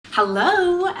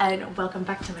Hello and welcome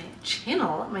back to my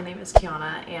channel. My name is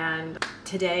Kiana and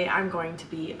today I'm going to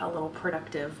be a little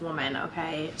productive woman,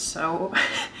 okay? So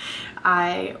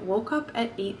I woke up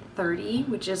at 8:30,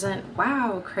 which isn't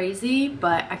wow crazy,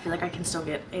 but I feel like I can still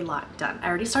get a lot done. I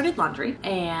already started laundry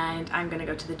and I'm gonna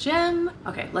go to the gym.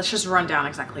 Okay, let's just run down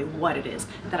exactly what it is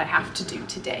that I have to do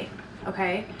today.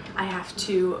 Okay, I have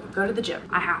to go to the gym.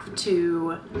 I have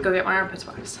to go get my armpits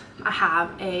waxed. I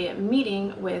have a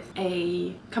meeting with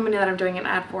a company that I'm doing an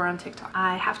ad for on TikTok.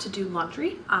 I have to do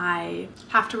laundry. I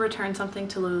have to return something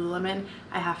to Lululemon.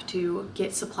 I have to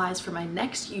get supplies for my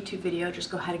next YouTube video.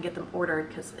 Just go ahead and get them ordered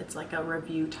because it's like a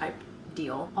review type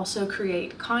deal. Also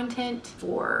create content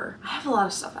for, I have a lot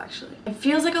of stuff actually. It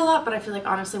feels like a lot, but I feel like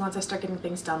honestly once I start getting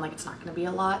things done, like it's not gonna be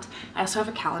a lot. I also have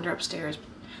a calendar upstairs.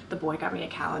 The boy got me a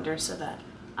calendar so that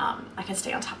I can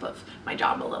stay on top of my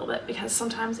job a little bit, because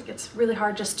sometimes it gets really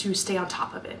hard just to stay on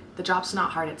top of it. The job's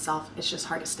not hard itself, it's just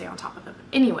hard to stay on top of it.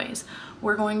 Anyways,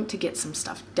 we're going to get some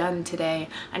stuff done today.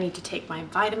 I need to take my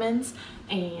vitamins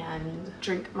and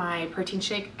drink my protein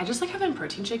shake. I just like having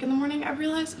protein shake in the morning, I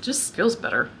realize. It just feels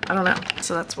better. I don't know.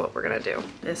 So that's what we're gonna do.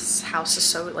 This house is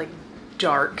so like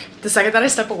dark. The second that I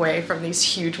step away from these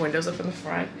huge windows up in the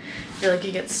front, I feel like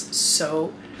it gets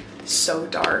so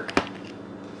dark.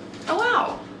 Oh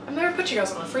wow, I've never put you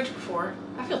guys on the fridge before.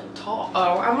 I feel tall.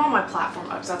 Oh, I'm on my platform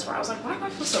because that's where I was like, why do I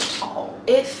feel so tall?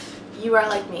 If you are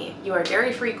like me, you are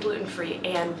dairy-free, gluten-free,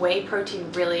 and whey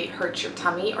protein really hurts your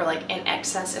tummy, or like in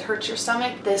excess it hurts your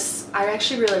stomach, I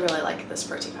actually really like this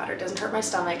protein powder. It doesn't hurt my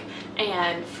stomach,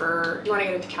 and if you want to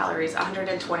get into calories,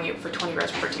 120 for 20 grams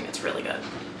of protein, it's really good.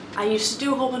 I used to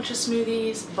do a whole bunch of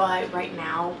smoothies, but right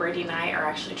now Brady and I are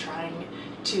actually trying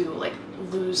to like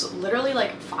lose literally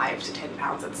like 5 to 10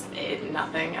 pounds. It's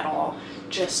nothing at all,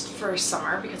 just for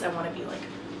summer, because I want to be like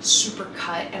super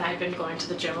cut. And I've been going to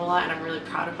the gym a lot and I'm really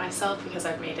proud of myself because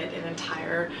I've made it an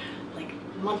entire like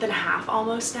month and a half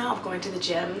almost now of going to the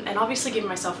gym, and obviously giving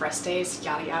myself rest days,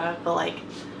 yada yada, but like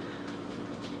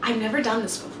I've never done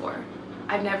this before.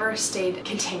 I've never stayed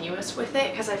continuous with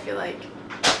it because I feel like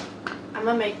I'm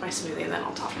gonna make my smoothie and then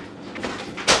I'll talk.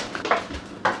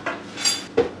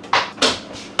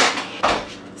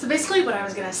 So basically what I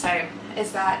was gonna say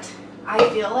is that I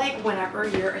feel like whenever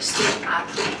you're a student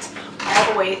athlete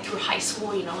all the way through high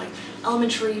school, you know, like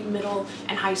elementary, middle,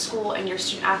 and high school, and you're a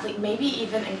student athlete, maybe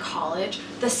even in college,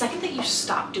 the second that you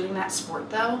stop doing that sport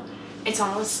though, it's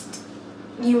almost,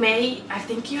 I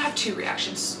think you have two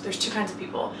reactions. There's two kinds of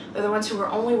people. They're the ones who are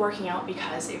only working out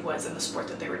because it was in the sport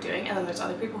that they were doing, and then there's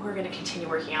other people who are going to continue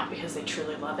working out because they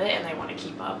truly love it and they want to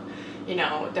keep up, you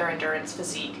know, their endurance,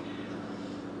 physique,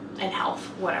 and health,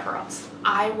 whatever else.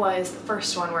 I was the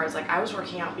first one where it's like I was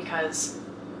working out because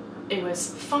it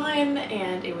was fun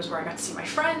and it was where I got to see my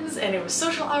friends and it was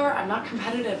social hour. I'm not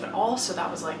competitive at all, so that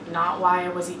was like not why I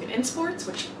was even in sports,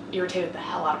 which irritated the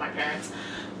hell out of my parents.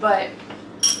 But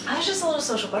I was just a little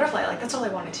social butterfly, like that's all I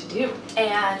wanted to do.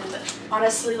 And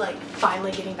honestly, like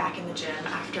finally getting back in the gym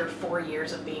after 4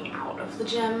 years of being out of the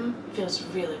gym feels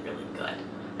really good.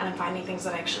 And I'm finding things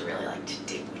that I actually really like to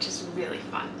do, which is really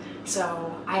fun.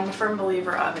 So I'm a firm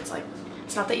believer of, it's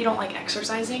not that you don't like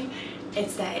exercising,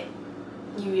 it's that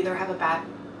you either have a bad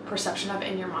perception of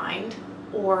it in your mind,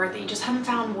 or that you just haven't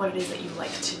found what it is that you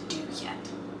like to do yet.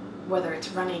 Whether it's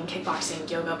running, kickboxing,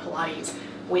 yoga, Pilates,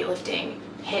 weightlifting,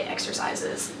 HIIT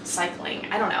exercises, cycling,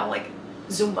 I don't know, like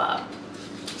Zumba.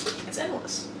 It's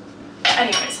endless.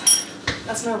 Anyways,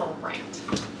 that's my little rant.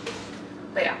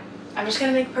 But yeah, I'm just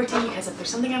gonna make protein because if there's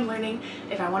something I'm learning,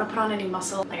 if I want to put on any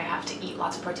muscle, like I have to eat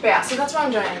lots of protein. But yeah, so that's why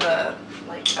I'm doing a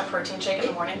protein shake in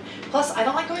the morning. Plus, I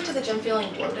don't like going to the gym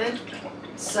feeling bloated.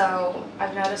 So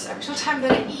I've noticed every single time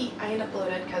that I eat, I end up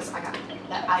bloated because I got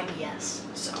that IBS.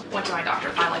 So went to my doctor,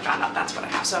 finally found out that's what I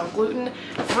have. So I'm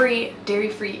gluten-free,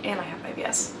 dairy-free, and I have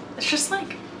IBS. It's just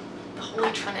like the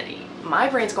holy trinity. My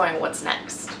brain's going, what's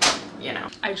next? You know.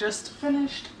 I just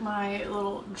finished my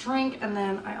little drink, and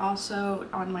then I also,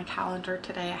 on my calendar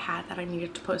today, I had that I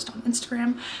needed to post on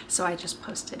Instagram. So I just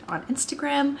posted on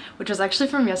Instagram, which was actually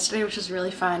from yesterday, which was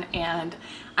really fun. And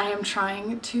I am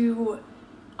trying to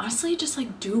honestly just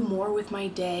like do more with my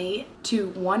day to,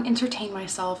 one, entertain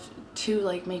myself, two,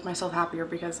 like make myself happier,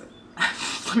 because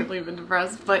I've literally been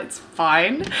depressed, but it's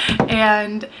fine.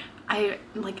 And I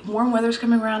like, warm weather's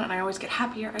coming around and I always get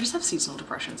happier. I just have seasonal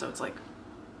depression, so it's like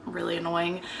really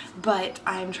annoying, but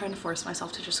I'm trying to force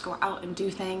myself to just go out and do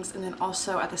things, and then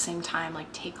also at the same time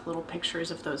like take little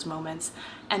pictures of those moments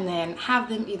and then have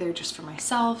them either just for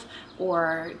myself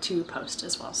or to post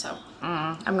as well. So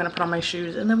I'm gonna put on my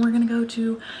shoes and then we're gonna go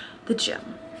to the gym.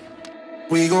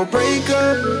 We gon' break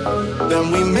up,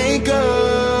 then we make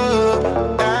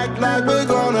up, act like we're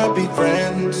gonna wanna be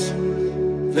friends.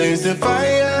 Flames the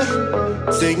fire,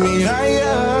 take me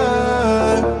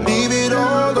higher. Leave it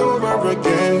all over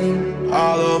again,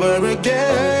 all over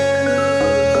again.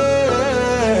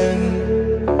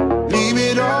 Leave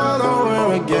it all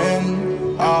over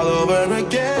again, all over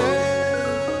again.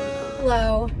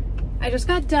 Hello, I just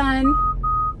got done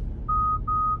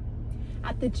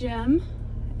at the gym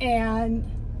and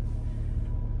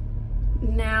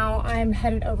now I'm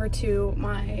headed over to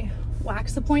my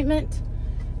wax appointment,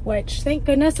 which thank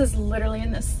goodness is literally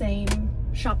in the same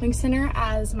shopping center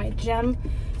as my gym.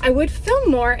 I would film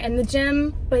more in the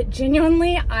gym, but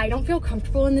genuinely I don't feel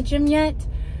comfortable in the gym yet.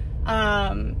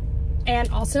 And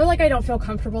also like I don't feel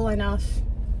comfortable enough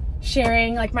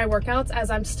sharing like my workouts as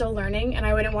I'm still learning, and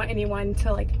I wouldn't want anyone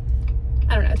to like,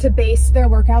 I don't know, to base their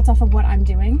workouts off of what I'm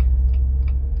doing.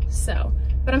 So,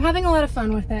 but I'm having a lot of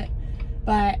fun with it,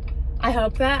 but I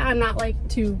hope that I'm not like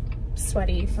too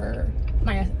sweaty for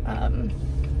my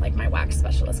like my wax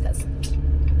specialist, because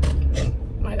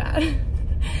my bad.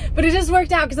 But it just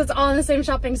worked out because it's all in the same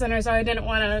shopping center, so I didn't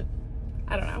want to,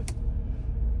 I don't know.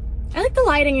 I like the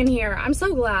lighting in here. I'm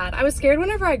so glad. I was scared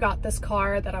whenever I got this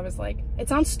car that I was like, it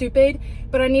sounds stupid,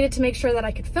 but I needed to make sure that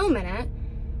I could film in it,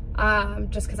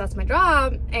 just because that's my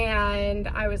job. And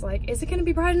I was like, is it going to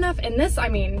be bright enough? And this, I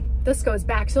mean, this goes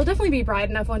back, so it'll definitely be bright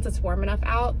enough once it's warm enough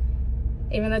out.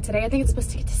 Even though today I think it's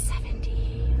supposed to get to 70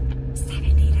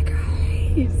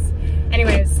 degrees.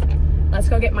 Anyways, let's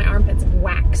go get my armpits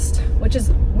waxed, which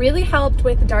has really helped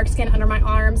with dark skin under my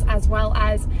arms, as well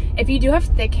as if you do have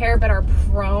thick hair but are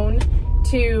prone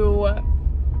to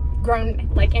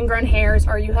ingrown hairs,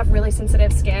 or you have really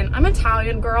sensitive skin. I'm an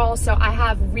Italian girl, so I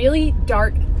have really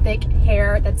dark, thick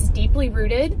hair that's deeply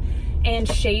rooted, and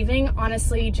shaving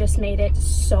honestly just made it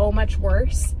so much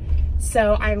worse.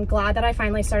 So I'm glad that I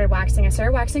finally started waxing. I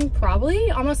started waxing probably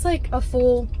almost like a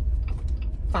full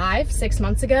 5-6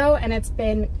 months ago, and it's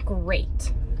been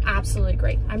great. Absolutely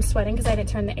great. I'm sweating because I didn't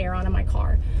turn the air on in my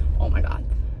car. Oh my God.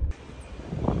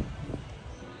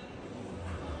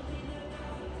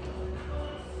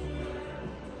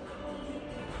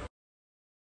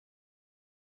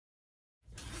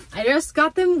 I just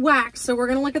got them waxed, so we're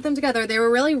gonna look at them together. They were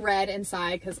really red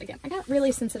inside because, again, I got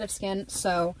really sensitive skin,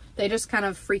 so they just kind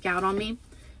of freak out on me.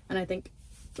 And I think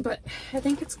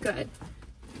it's good.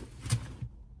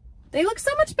 They look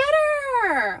so much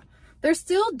better. They're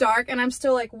still dark, and I'm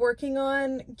still like working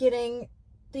on getting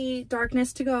the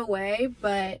darkness to go away,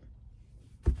 but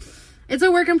it's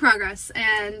a work in progress,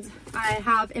 and I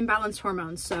have imbalanced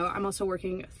hormones, so I'm also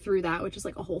working through that, which is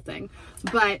like a whole thing.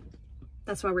 But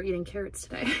that's why we're eating carrots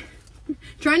today.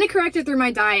 Trying to correct it through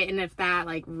my diet, and if that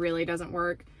like really doesn't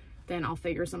work, then I'll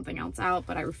figure something else out,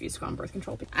 but I refuse to go on birth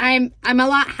control. I'm a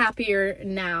lot happier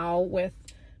now with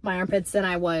my armpits than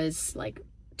I was like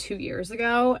 2 years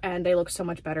ago, and they look so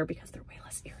much better because they're way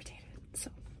less irritated.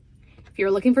 So if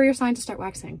you're looking for your sign to start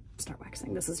waxing, start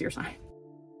waxing. This is your sign.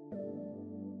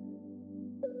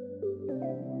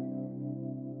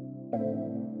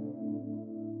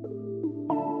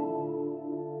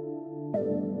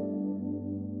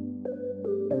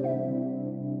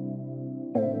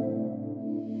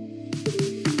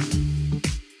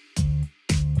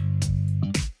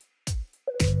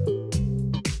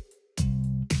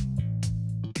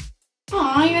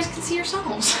 Aw, you guys can see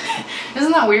yourselves.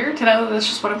 Isn't that weird to know that that's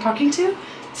just what I'm talking to?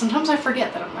 Sometimes I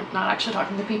forget that I'm like not actually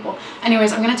talking to people.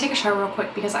 Anyways, I'm gonna take a shower real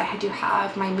quick because I do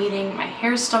have my meeting. My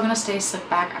hair is still gonna stay slicked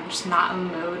back. I'm just not in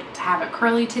the mood to have it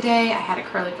curly today. I had it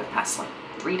curly for the past like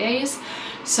 3 days.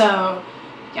 So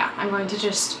yeah, I'm going to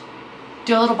just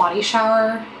do a little body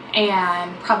shower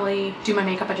and probably do my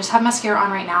makeup. I just have mascara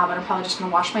on right now, but I'm probably just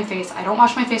gonna wash my face. I don't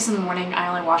wash my face in the morning. I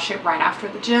only wash it right after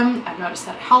the gym. I've noticed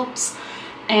that it helps,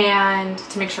 and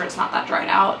to make sure it's not that dried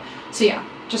out. So yeah,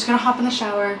 just gonna hop in the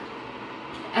shower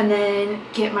and then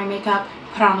get my makeup,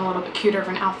 put on a little bit cuter of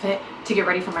an outfit to get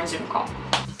ready for my Zoom call.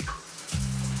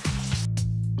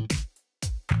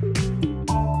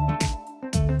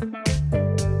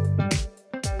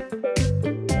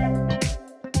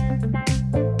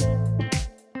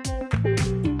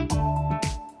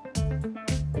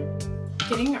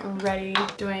 Getting ready,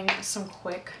 doing some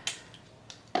quick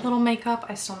little makeup.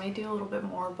 I still may do a little bit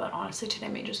more, but honestly today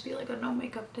may just be like a no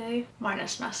makeup day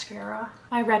minus mascara.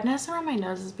 My redness around my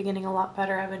nose is beginning a lot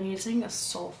better. I've been using a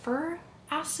sulfur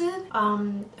acid.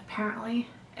 Apparently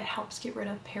it helps get rid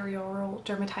of perioral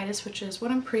dermatitis, which is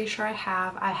what I'm pretty sure I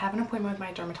have. I have an appointment with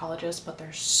my dermatologist, but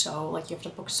they're so like, you have to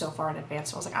book so far in advance.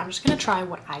 So I was like, I'm just gonna try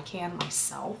what I can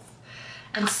myself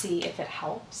and see if it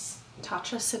helps.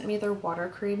 Tatcha sent me their water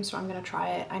cream, so I'm gonna try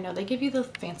it. I know they give you the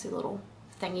fancy little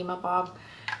thingy-mabob,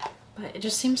 but it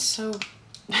just seems so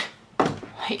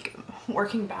like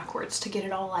working backwards to get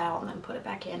it all out and then put it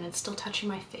back in and still touching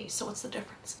my face. So what's the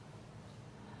difference?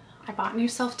 I bought new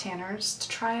self tanners to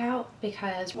try out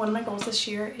because one of my goals this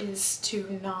year is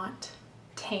to not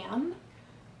tan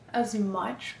as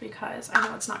much because I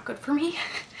know it's not good for me.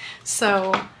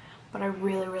 So, but I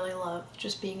really love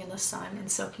just being in the sun and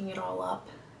soaking it all up.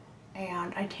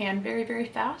 And I tan very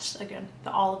fast. Again,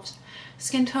 the olive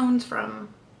skin tones from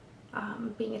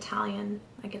being Italian.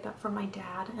 I get that from my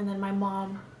dad. And then my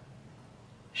mom,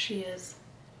 she is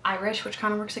Irish, which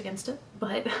kind of works against it,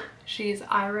 but she's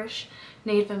Irish,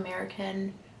 Native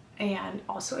American, and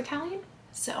also Italian.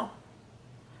 So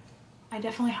I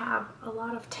definitely have a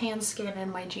lot of tan skin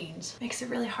in my genes. Makes it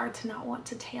really hard to not want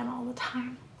to tan all the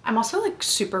time. I'm also like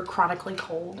super chronically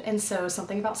cold, and so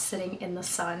something about sitting in the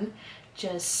sun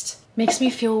just makes me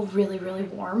feel really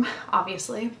warm,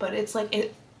 obviously, but it's like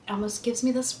it almost gives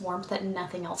me this warmth that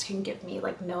nothing else can give me.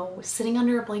 Like no sitting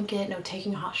under a blanket, no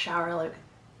taking a hot shower, like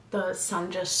the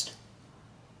sun just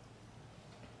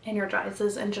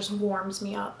energizes and just warms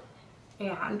me up,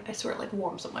 and I swear it like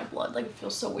warms up my blood. Like it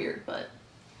feels so weird, but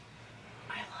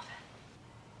I love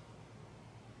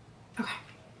it. Okay,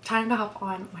 time to hop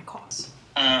on my calls.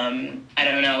 I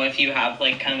don't know if you have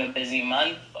like kind of a busy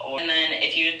month, and then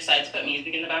if you decide to put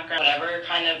music in the background, whatever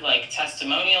kind of like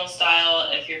testimonial style,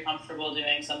 if you're comfortable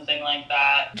doing something like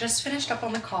that. Just finished up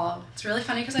on the call. It's really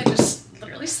funny because I just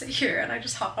literally sit here and I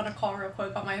just hop on a call real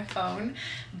quick on my phone,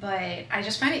 but I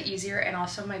just find it easier, and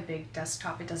also my big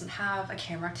desktop, it doesn't have a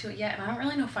camera to it yet, and I don't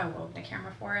really know if I will get a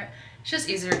camera for it. It's just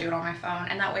easier to do it on my phone,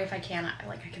 and that way if I can,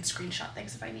 I can screenshot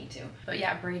things if I need to. But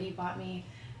yeah, Brady bought me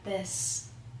this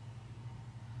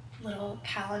little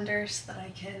calendar so that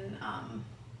I can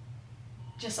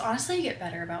just honestly get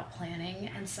better about planning,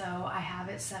 and so I have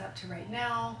it set up to right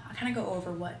now. I kind of go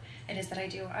over what it is that I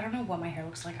do. I don't know what my hair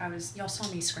looks like. Y'all saw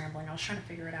me scrambling. I was trying to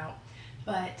figure it out.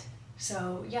 But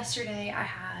so yesterday I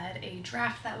had a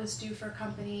draft that was due for a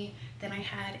company. Then I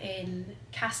had a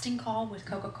casting call with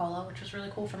Coca-Cola, which was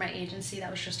really cool for my agency. That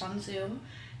was just on Zoom.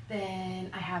 Then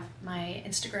I have my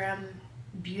Instagram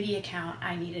beauty account.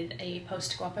 I needed a post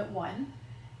to go up at 1.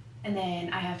 And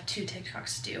then I have 2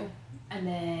 TikToks to do. And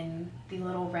then the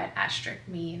little red asterisk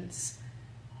means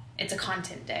it's a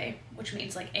content day, which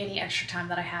means like any extra time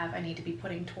that I have, I need to be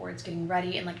putting towards getting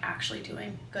ready and like actually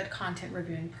doing good content,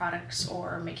 reviewing products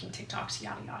or making TikToks,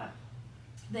 yada yada.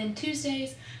 Then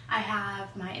Tuesdays, I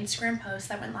have my Instagram post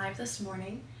that went live this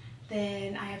morning.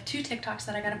 Then I have 2 TikToks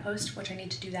that I gotta post, which I need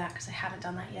to do that because I haven't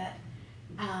done that yet.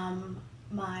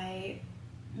 My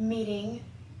meeting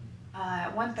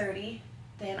at 1:30.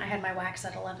 Then I had my wax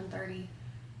at 11:30.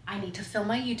 I need to film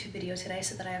my YouTube video today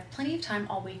so that I have plenty of time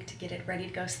all week to get it ready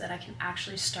to go so that I can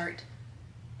actually start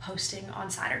posting on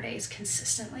Saturdays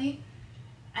consistently.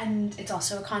 And it's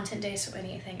also a content day, so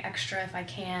anything extra if I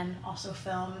can also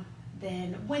film.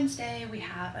 Then Wednesday we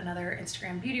have another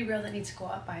Instagram beauty reel that needs to go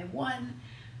up by 1.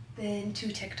 Then 2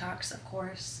 TikToks, of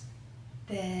course.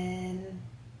 Then,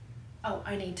 oh,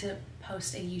 I need to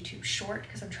post a YouTube short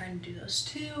because I'm trying to do those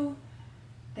too.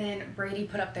 Then Brady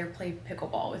put up their play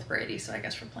pickleball with Brady, so I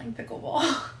guess we're playing pickleball.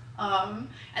 And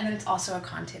then it's also a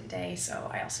content day,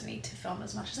 so I also need to film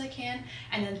as much as I can.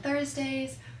 And then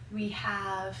Thursdays, we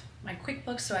have my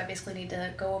QuickBooks, so I basically need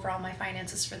to go over all my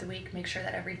finances for the week, make sure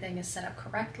that everything is set up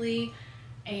correctly,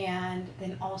 and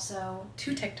then also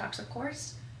 2 TikToks, of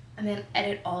course, and then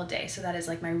edit all day. So that is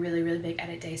like my really big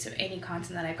edit day. So any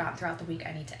content that I've got throughout the week,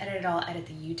 I need to edit it all, edit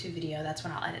the YouTube video. That's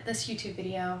when I'll edit this YouTube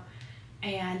video.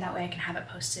 And that way I can have it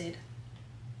posted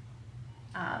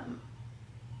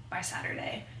by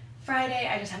Saturday. Friday,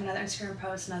 I just have another Instagram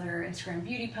post, another Instagram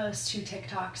beauty post, 2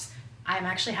 TikToks. I'm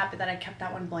actually happy that I kept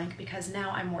that one blank because now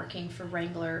I'm working for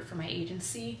Wrangler for my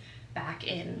agency back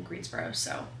in Greensboro,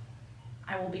 so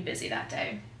I will be busy that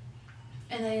day.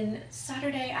 And then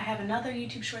Saturday, I have another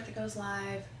YouTube short that goes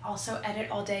live. Also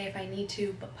edit all day if I need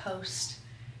to, but post.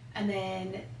 And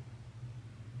then,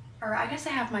 or I guess I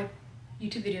have my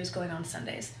YouTube videos going on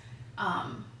Sundays.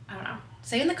 I don't know.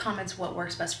 Say in the comments what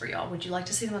works best for y'all. Would you like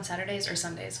to see them on Saturdays or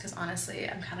Sundays? Because honestly,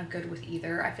 I'm kind of good with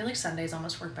either. I feel like Sundays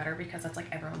almost work better because that's like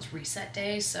everyone's reset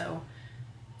day. So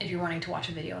if you're wanting to watch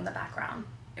a video in the background,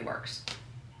 it works.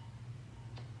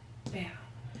 Yeah.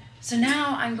 So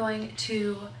now I'm going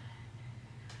to,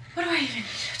 what do I even need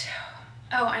to do?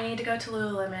 Oh, I need to go to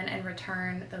Lululemon and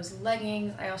return those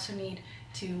leggings. I also need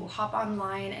to hop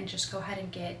online and just go ahead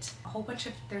and get a whole bunch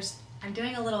of, I'm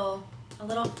doing a little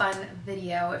fun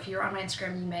video. If you're on my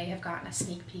Instagram, you may have gotten a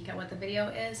sneak peek at what the video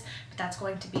is, but that's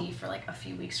going to be for like a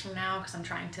few weeks from now because I'm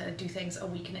trying to do things a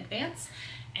week in advance.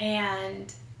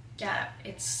 And yeah,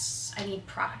 I need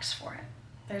products for it.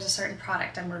 there's a certain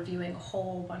product, I'm reviewing a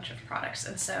whole bunch of products,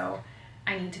 and so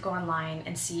I need to go online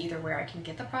and see either where I can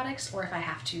get the products or if I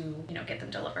have to, you know, get them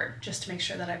delivered, just to make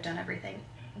sure that I've done everything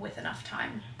with enough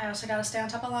time. I also gotta stay on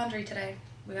top of laundry today.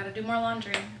 We gotta do more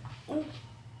laundry. Ooh,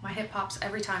 my hip pops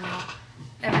every time, y'all.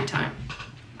 Every time.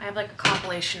 I have like a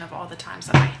compilation of all the times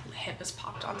that my hip has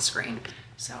popped on screen.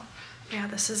 So yeah,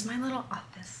 this is my little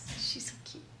office. She's so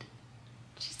cute.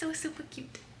 She's so super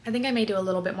cute. I think I may do a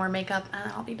little bit more makeup and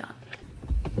then I'll be done.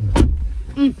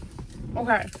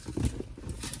 Okay.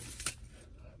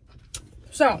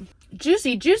 So,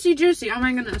 juicy, juicy, juicy. Oh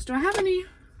my goodness. Do I have any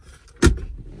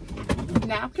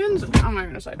napkins? Oh my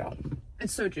goodness, I don't.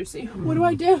 It's so juicy. What do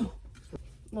I do?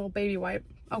 Little baby wipe.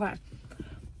 Okay.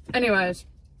 Anyways,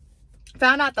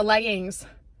 found out the leggings.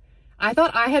 I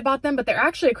thought I had bought them, but they're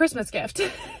actually a Christmas gift.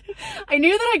 I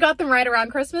knew that I got them right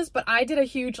around Christmas, but I did a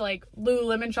huge like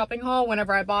Lululemon shopping haul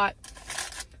whenever I bought.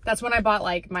 That's when I bought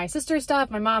like my sister's stuff,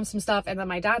 my mom some stuff, and then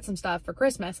my dad some stuff for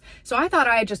Christmas. So I thought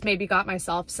I had just maybe got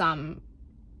myself some,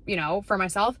 you know, for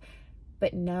myself,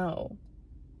 but no,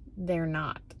 they're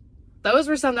not. Those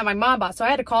were some that my mom bought, so I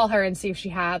had to call her and see if she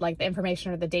had like the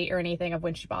information or the date or anything of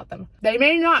when she bought them. They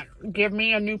may not give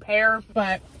me a new pair,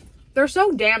 but they're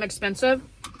so damn expensive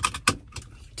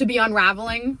to be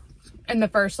unraveling in the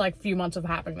first like few months of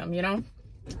having them, you know?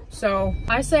 So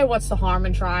I say, what's the harm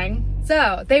in trying?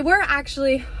 So they were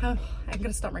actually, oh, I'm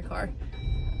gonna start my car.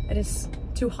 It is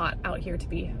too hot out here to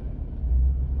be.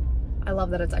 I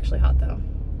love that it's actually hot though.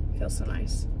 It feels so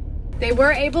nice. They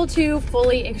were able to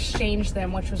fully exchange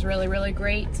them, which was really, really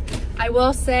great. I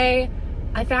will say,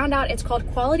 I found out it's called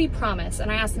Quality Promise,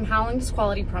 and I asked them, how long does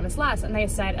Quality Promise last? And they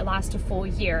said it lasts a full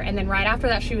year. And then right after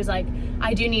that, she was like,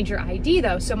 I do need your ID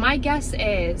though. So my guess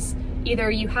is either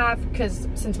you have, because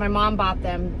since my mom bought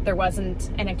them, there wasn't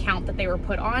an account that they were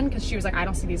put on, because she was like, I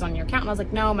don't see these on your account. And I was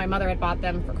like, no, my mother had bought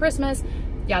them for Christmas,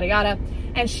 yada, yada.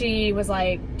 And she was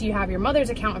like, do you have your mother's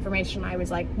account information? I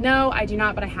was like, no, I do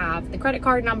not, but I have the credit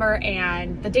card number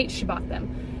and the date she bought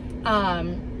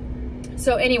them.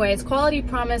 So anyways, Quality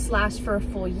Promise lasts for a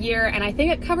full year, and I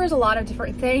think it covers a lot of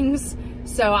different things.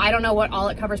 So I don't know what all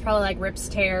it covers, probably like rips,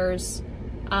 tears,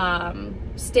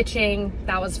 stitching.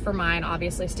 That was for mine,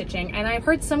 obviously, stitching. And I've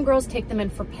heard some girls take them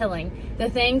in for pilling. The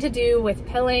thing to do with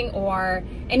pilling or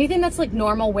anything that's like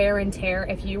normal wear and tear,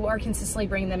 if you are consistently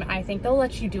bringing them, I think they'll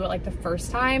let you do it like the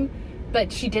first time.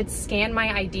 But she did scan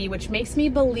my ID, which makes me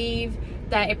believe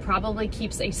that it probably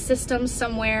keeps a system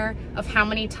somewhere of how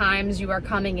many times you are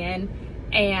coming in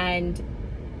and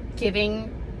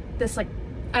giving this, like,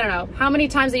 I don't know, how many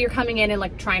times that you're coming in and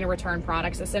like trying to return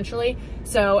products essentially.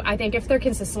 So I think if they're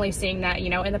consistently seeing that, you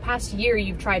know, in the past year,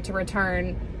 you've tried to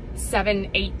return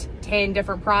 7, 8, 10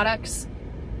 different products,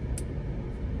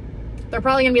 they're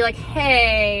probably gonna be like,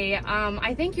 hey,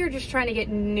 I think you're just trying to get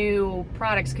new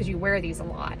products because you wear these a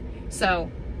lot.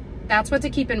 So that's what to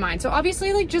keep in mind. So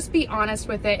obviously, like, just be honest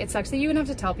with it. It sucks that you even have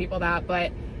to tell people that,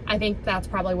 but I think that's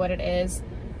probably what it is.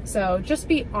 So just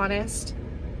be honest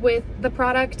with the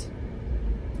product,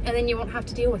 and then you won't have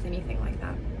to deal with anything like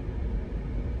that.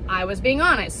 I was being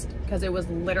honest because it was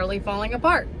literally falling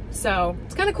apart. So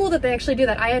it's kind of cool that they actually do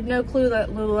that. I had no clue that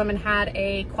Lululemon had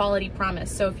a Quality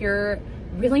Promise. So if your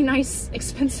really nice,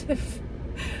 expensive,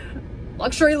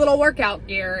 luxury little workout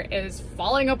gear is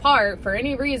falling apart for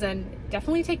any reason,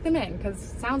 definitely take them in,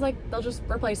 because it sounds like they'll just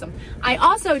replace them. I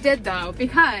also did though,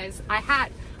 because I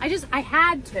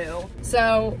had to.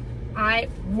 So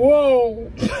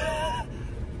whoa.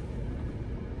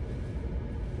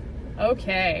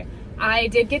 Okay, I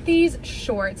did get these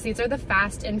shorts. These are the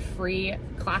Fast and Free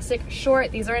Classic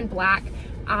short. These are in black.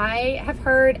 I have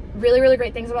heard really, really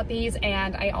great things about these,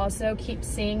 and I also keep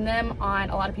seeing them on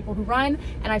a lot of people who run,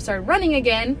 and I've started running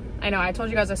again. I know I told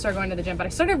you guys I started going to the gym, but I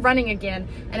started running again,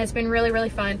 and it's been really, really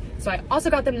fun. So I also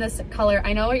got them this color.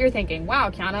 I know what you're thinking.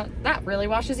 Wow, Kiana, that really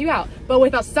washes you out. But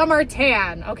with a summer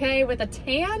tan, okay? With a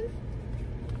tan,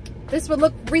 this would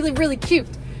look really, really cute.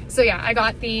 So yeah, I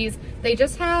got these. They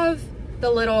just have the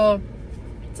little,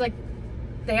 it's like,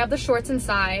 they have the shorts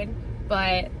inside,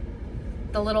 but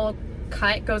the little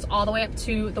cut goes all the way up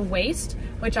to the waist,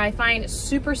 which I find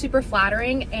super, super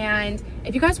flattering. And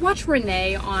if you guys watch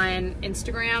Renee on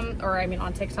Instagram, or I mean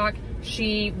on TikTok,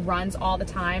 she runs all the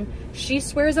time. She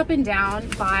swears up and down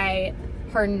by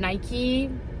her Nike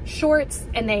shorts,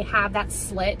 and they have that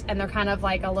slit, and they're kind of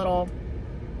like a little,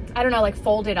 I don't know, like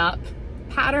folded up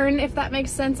pattern, if that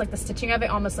makes sense. Like the stitching of it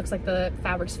almost looks like the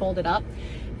fabric's folded up,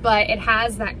 but it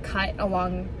has that cut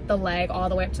along the leg all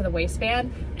the way up to the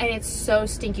waistband, and it's so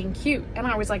stinking cute. And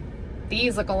I was like,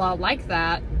 these look a lot like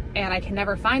that. and I can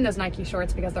never find those Nike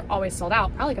shorts because they're always sold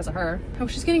out, probably because of her. Oh,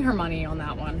 she's getting her money on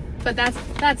that one. But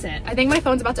that's it. I think my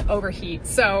phone's about to overheat,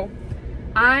 so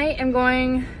I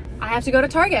have to go to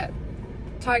Target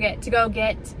to go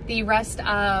get the rest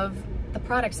of the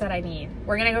products that I need.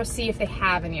 We're gonna go see if they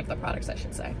have any of the products, I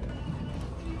should say.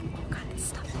 Got this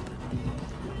stuff.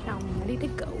 Now I'm ready to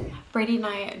go. Brady and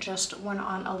I just went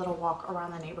on a little walk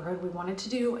around the neighborhood. We wanted to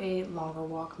do a longer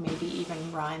walk, maybe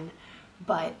even run,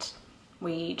 but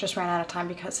we just ran out of time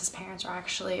because his parents are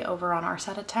actually over on our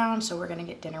side of town, so we're gonna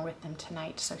get dinner with them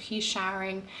tonight. So he's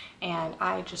showering and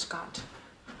I just got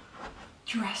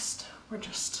dressed.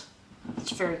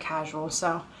 It's very casual,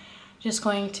 so just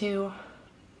going to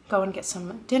go and get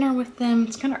some dinner with them.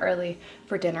 It's kind of early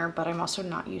for dinner, but I'm also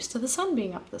not used to the sun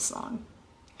being up this long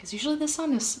because usually the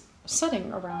sun is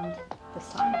setting around this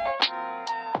time.